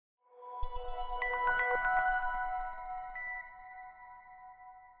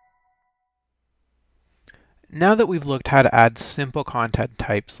now that we've looked how to add simple content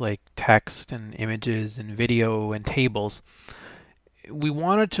types like text and images and video and tables, we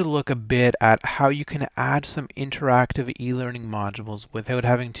wanted to look a bit at how you can add some interactive e-learning modules without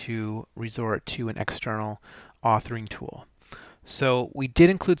having to resort to an external authoring tool. So we did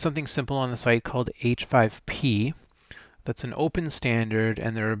include something simple on the site called H5P. That's an open standard,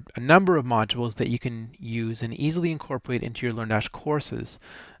 and there are a number of modules that you can use and easily incorporate into your LearnDash courses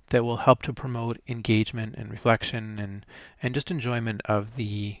that will help to promote engagement and reflection and just enjoyment of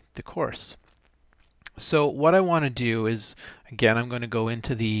the course. So what I want to do is, again, I'm going to go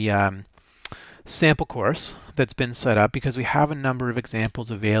into the sample course that's been set up because we have a number of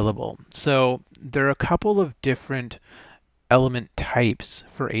examples available. So there are a couple of different element types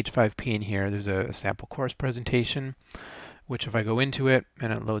for H5P in here. There's a sample course presentation, which if I go into it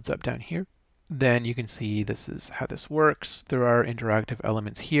and it loads up down here, then you can see this is how this works. There are interactive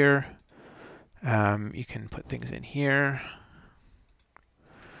elements here. You can put things in here.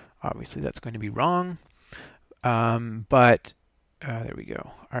 Obviously that's going to be wrong, but there we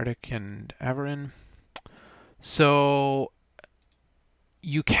go, Arctic and Averin. So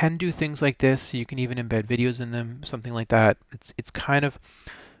you can do things like this. You can even embed videos in them, something like that. It's kind of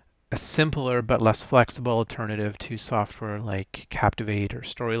a simpler but less flexible alternative to software like Captivate or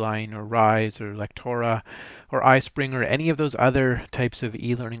Storyline or Rise or Lectora or iSpring or any of those other types of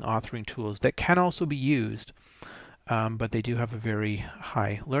e-learning authoring tools that can also be used, but they do have a very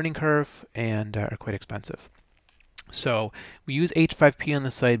high learning curve and are quite expensive. So we use H5P on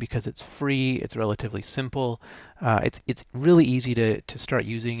the site because it's free, it's relatively simple, it's really easy to start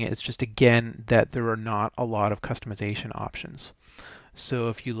using it. It's just, again, that there are not a lot of customization options. So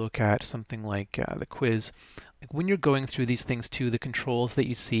if you look at something like the quiz, like when you're going through these things too, the controls that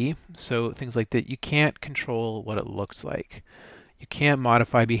you see, so things like that, you can't control what it looks like. You can't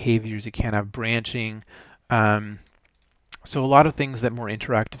modify behaviors, you can't have branching. So a lot of things that more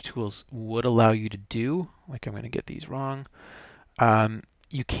interactive tools would allow you to do, like I'm going to get these wrong,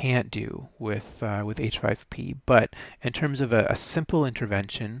 you can't do with H5P. But in terms of a simple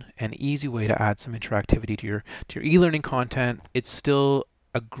intervention, an easy way to add some interactivity to your e-learning content, it's still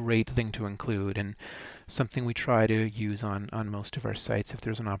a great thing to include and something we try to use on most of our sites if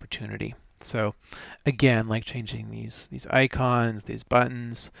there's an opportunity. So again, like changing these icons, these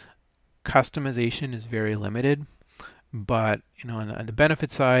buttons, customization is very limited. But on the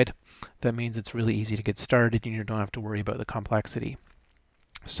benefit side, that means it's really easy to get started and you don't have to worry about the complexity.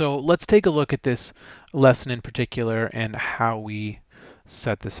 So let's take a look at this lesson in particular and how we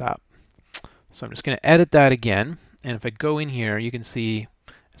set this up. So I'm just going to edit that again, and if I go in here, you can see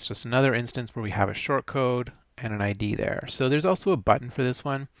it's just another instance where we have a shortcode and an ID there. So there's also a button for this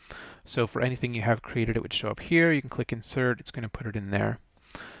one. So for anything you have created, it would show up here. You can click insert, it's going to put it in there.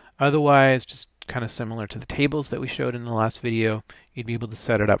 Otherwise, just kind of similar to the tables that we showed in the last video, you'd be able to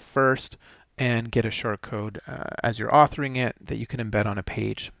set it up first and get a shortcode as you're authoring it that you can embed on a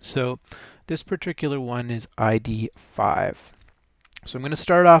page. So this particular one is ID 5. So I'm going to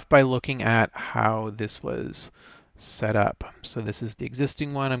start off by looking at how this was set up. So this is the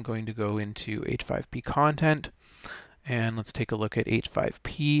existing one. I'm going to go into H5P Content, and let's take a look at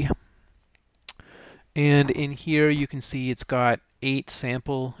H5P. And in here you can see it's got 8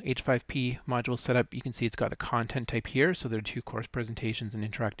 sample H5P modules set up. You can see it's got the content type here, so there are 2 course presentations and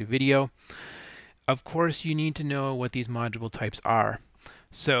interactive video. Of course, you need to know what these module types are.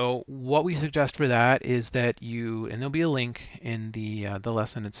 So what we suggest for that is that you, and there'll be a link in the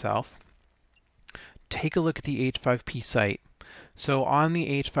lesson itself, take a look at the H5P site. So on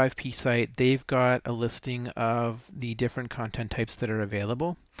the H5P site, they've got a listing of the different content types that are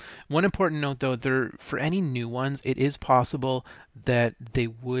available. One important note though, for any new ones, it is possible that they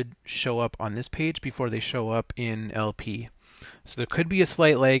would show up on this page before they show up in LP. So there could be a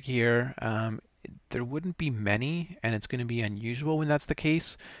slight lag here. There wouldn't be many, and it's going to be unusual when that's the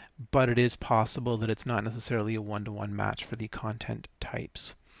case, but it is possible that it's not necessarily a one-to-one match for the content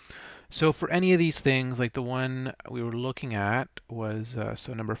types. So for any of these things, like the one we were looking at was,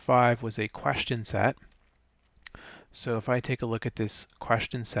 so number 5 was a question set. So if I take a look at this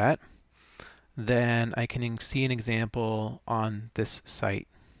question set, then I can see an example on this site.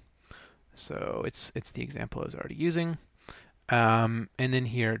 So it's the example I was already using. And then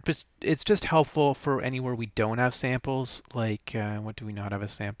here, it's just helpful for anywhere we don't have samples, like what do we not have a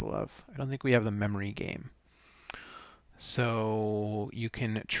sample of? I don't think we have the memory game. So you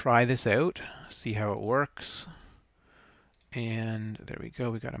can try this out, see how it works. And there we go,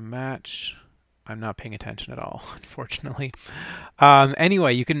 we got a match. I'm not paying attention at all, unfortunately.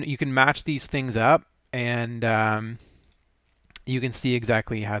 Anyway, you can match these things up, and you can see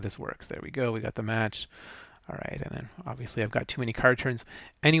exactly how this works. There we go, we got the match. All right, and then obviously I've got too many card turns.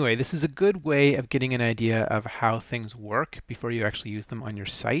 Anyway, this is a good way of getting an idea of how things work before you actually use them on your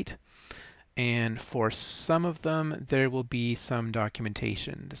site. And for some of them, there will be some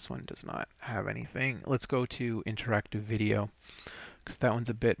documentation. This one does not have anything. Let's go to interactive video, because that one's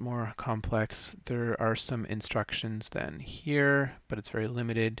a bit more complex. There are some instructions then here, but it's very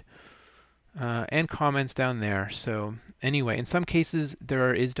limited. And comments down there. So anyway, in some cases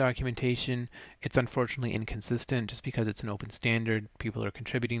there is documentation. It's unfortunately inconsistent just because it's an open standard. People are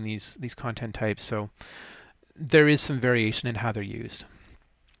contributing these content types, so there is some variation in how they're used.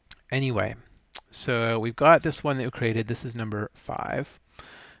 Anyway, so we've got this one that we created. This is number 5.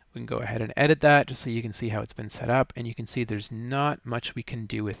 We can go ahead and edit that just so you can see how it's been set up, and you can see there's not much we can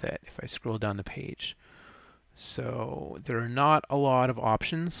do with it if I scroll down the page. So there are not a lot of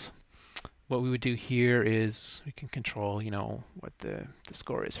options. What we would do here is we can control, what the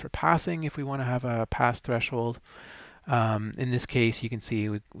score is for passing if we want to have a pass threshold. In this case, you can see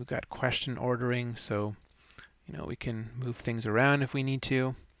we've got question ordering, so we can move things around if we need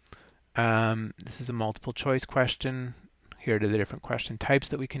to. This is a multiple choice question. Here are the different question types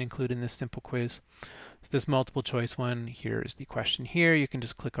that we can include in this simple quiz. So this multiple choice one, here is the question here. You can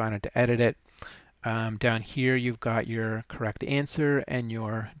just click on it to edit it. Down here you've got your correct answer and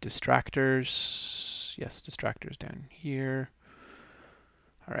your distractors. Yes, distractors down here.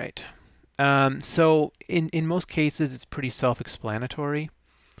 All right. So in most cases it's pretty self-explanatory.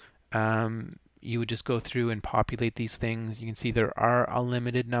 You would just go through and populate these things. You can see there are a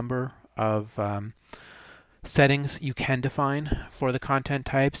limited number of settings you can define for the content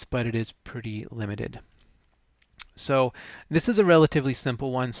types, but it is pretty limited. So this is a relatively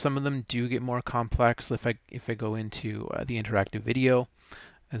simple one. Some of them do get more complex if I go into the interactive video,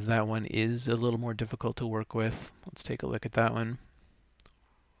 as that one is a little more difficult to work with. Let's take a look at that one.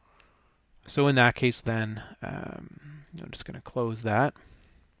 So in that case then, I'm just going to close that.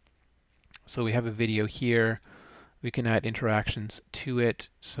 So we have a video here. We can add interactions to it.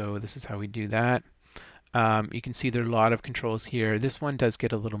 So this is how we do that. You can see there are a lot of controls here. This one does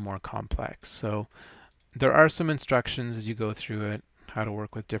get a little more complex. So there are some instructions as you go through it, how to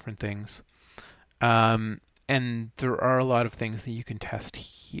work with different things. And there are a lot of things that you can test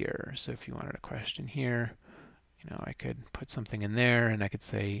here. So if you wanted a question here, I could put something in there and I could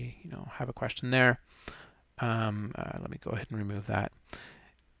say, have a question there. Let me go ahead and remove that.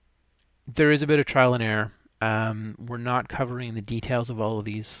 There is a bit of trial and error. We're not covering the details of all of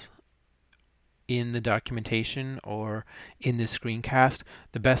these in the documentation or in this screencast.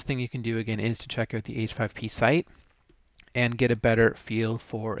 The best thing you can do again is to check out the H5P site and get a better feel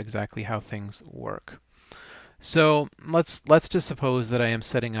for exactly how things work. So let's just suppose that I am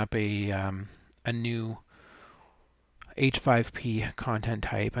setting up a new H5P content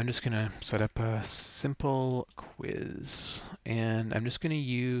type. I'm just going to set up a simple quiz, and I'm just going to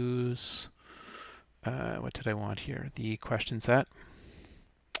use what did I want here? The question set.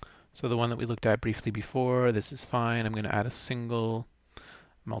 So the one that we looked at briefly before, this is fine. I'm going to add a single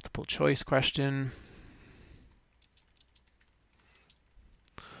multiple choice question.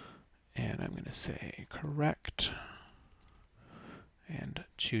 And I'm going to say correct and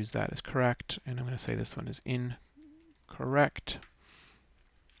choose that as correct. And I'm going to say this one is incorrect.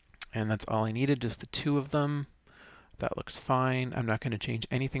 And that's all I needed, just the 2 of them. That looks fine. I'm not going to change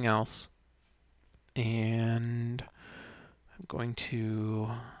anything else. And I'm going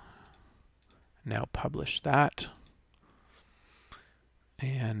to now publish that,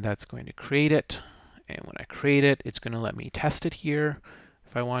 and that's going to create it. And when I create it, it's going to let me test it here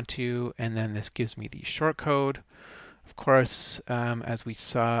if I want to, and then this gives me the shortcode. Of course, as we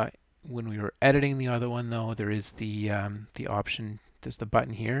saw when we were editing the other one, though, there is the option. There's the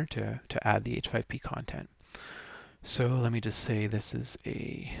button here to add the H5P content. So let me just say this is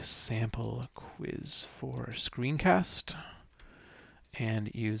a sample quiz for screencast, and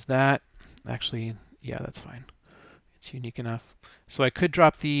use that. Actually, yeah, that's fine. It's unique enough. So I could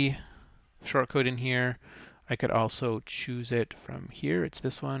drop the shortcode in here. I could also choose it from here. It's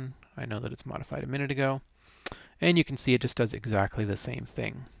this one. I know that it's modified a minute ago. And you can see it just does exactly the same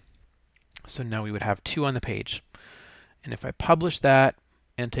thing. So now we would have 2 on the page. And if I publish that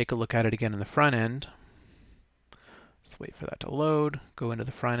and take a look at it again in the front end, let's wait for that to load, go into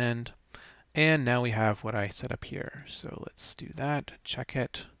the front end, and now we have what I set up here. So let's do that, check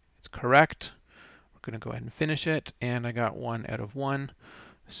it. It's correct. We're going to go ahead and finish it, and I got 1 out of 1,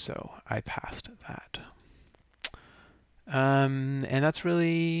 so I passed that. And that's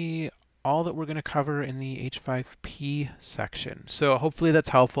really all that we're going to cover in the H5P section. So hopefully that's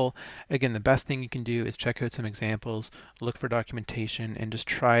helpful. Again, the best thing you can do is check out some examples, look for documentation, and just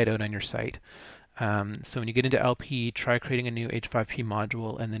try it out on your site. So when you get into LP, try creating a new H5P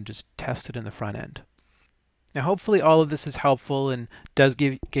module and then just test it in the front end. Now, hopefully all of this is helpful and does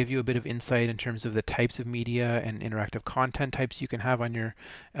give you a bit of insight in terms of the types of media and interactive content types you can have on your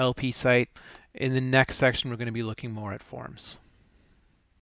LP site. In the next section, we're going to be looking more at forms.